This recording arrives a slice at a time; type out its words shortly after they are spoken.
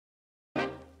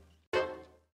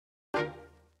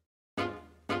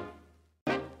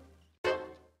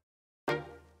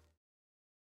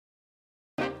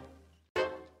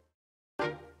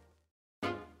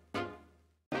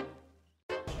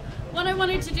what I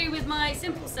wanted to do with my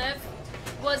simple serve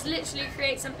was literally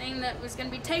create something that was going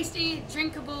to be tasty,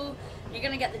 drinkable. You're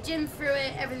going to get the gin through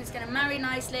it, everything's going to marry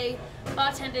nicely.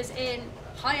 Bartenders in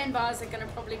high-end bars are going to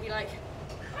probably be like,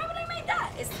 why would I make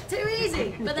that? It's too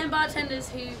easy. But then bartenders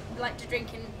who like to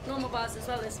drink in normal bars as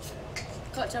well as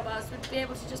cocktail bars would be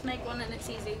able to just make one and it's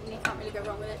easy and you can't really go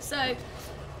wrong with it. So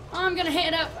I'm going to hit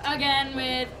it up again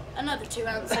with another 2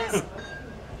 ounces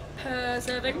per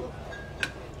serving.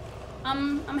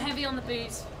 I'm heavy on the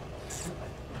booze.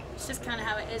 It's just kind of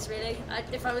how it is, really.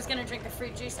 If I was going to drink a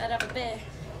fruit juice, I'd have a beer.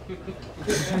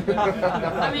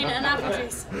 I mean, an apple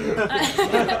juice.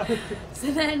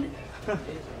 So then,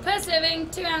 per serving,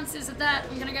 2 ounces of that.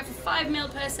 I'm going to go for 5 ml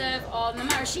per serve on the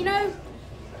maraschino.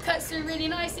 Cuts through really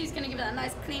nicely. It's going to give it that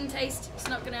nice, clean taste. It's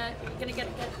not going to, you're going to get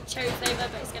a cherry flavour,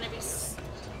 but it's going to be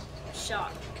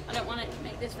sharp. I don't want to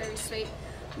make this very sweet.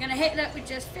 I'm going to hit it up with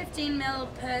just 15 ml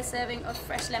per serving of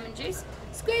fresh lemon juice.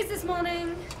 Squeeze this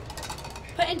morning.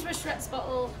 Put into a Schweppes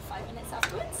bottle 5 minutes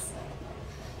afterwards.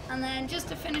 And then just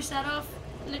to finish that off,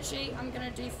 literally I'm going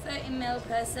to do 30 ml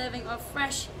per serving of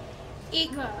fresh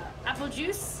Equa apple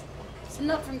juice. It's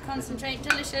not from concentrate,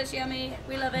 delicious, yummy,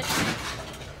 we love it.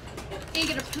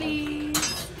 Eager to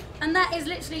please. And that is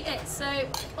literally it. So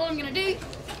all I'm going to do,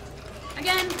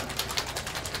 again,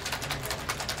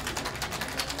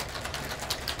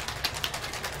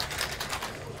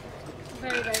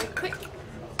 very, very quick.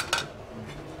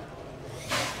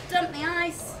 Dump the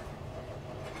ice.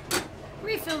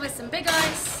 Refill with some big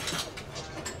ice.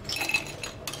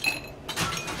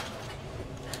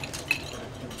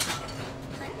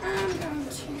 I am going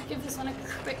to give this one a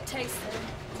quick taste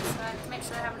though, so make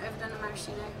sure I haven't overdone the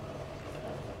maraschino.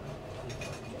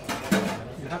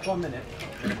 You have 1 minute.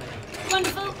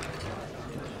 Wonderful.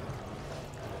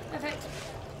 Perfect.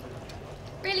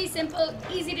 Really simple,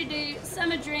 easy to do,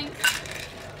 summer drink.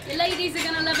 Your ladies are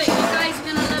going to love it, you guys are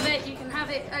going to love it. You can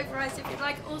have it over ice if you'd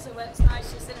like. It also works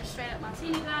nice just in a straight up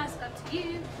martini glass, up to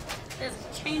you. There's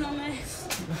a chain on this.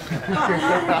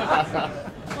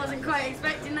 Wasn't quite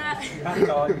expecting that.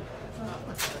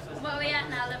 What are we at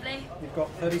now, lovely? You've got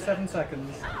 37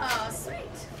 seconds. Oh,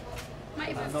 sweet. Might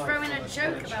even throw in a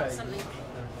joke about something.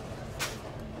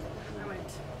 I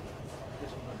won't.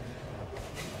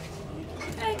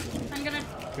 Okay, I'm going to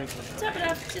top it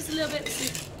up just a little bit.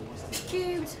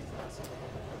 Cubed.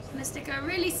 I'm going to stick a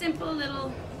really simple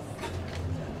little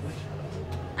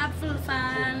apple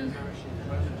fan.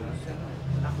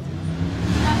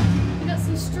 We got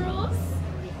some straws.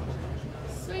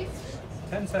 Sweet.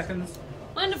 10 seconds.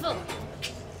 Wonderful.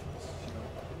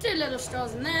 2 little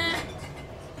straws in there.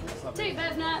 2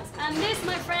 bev nuts. And this,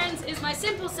 my friends, is my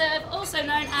simple serve, also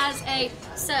known as a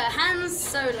Sir Hans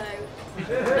Solo.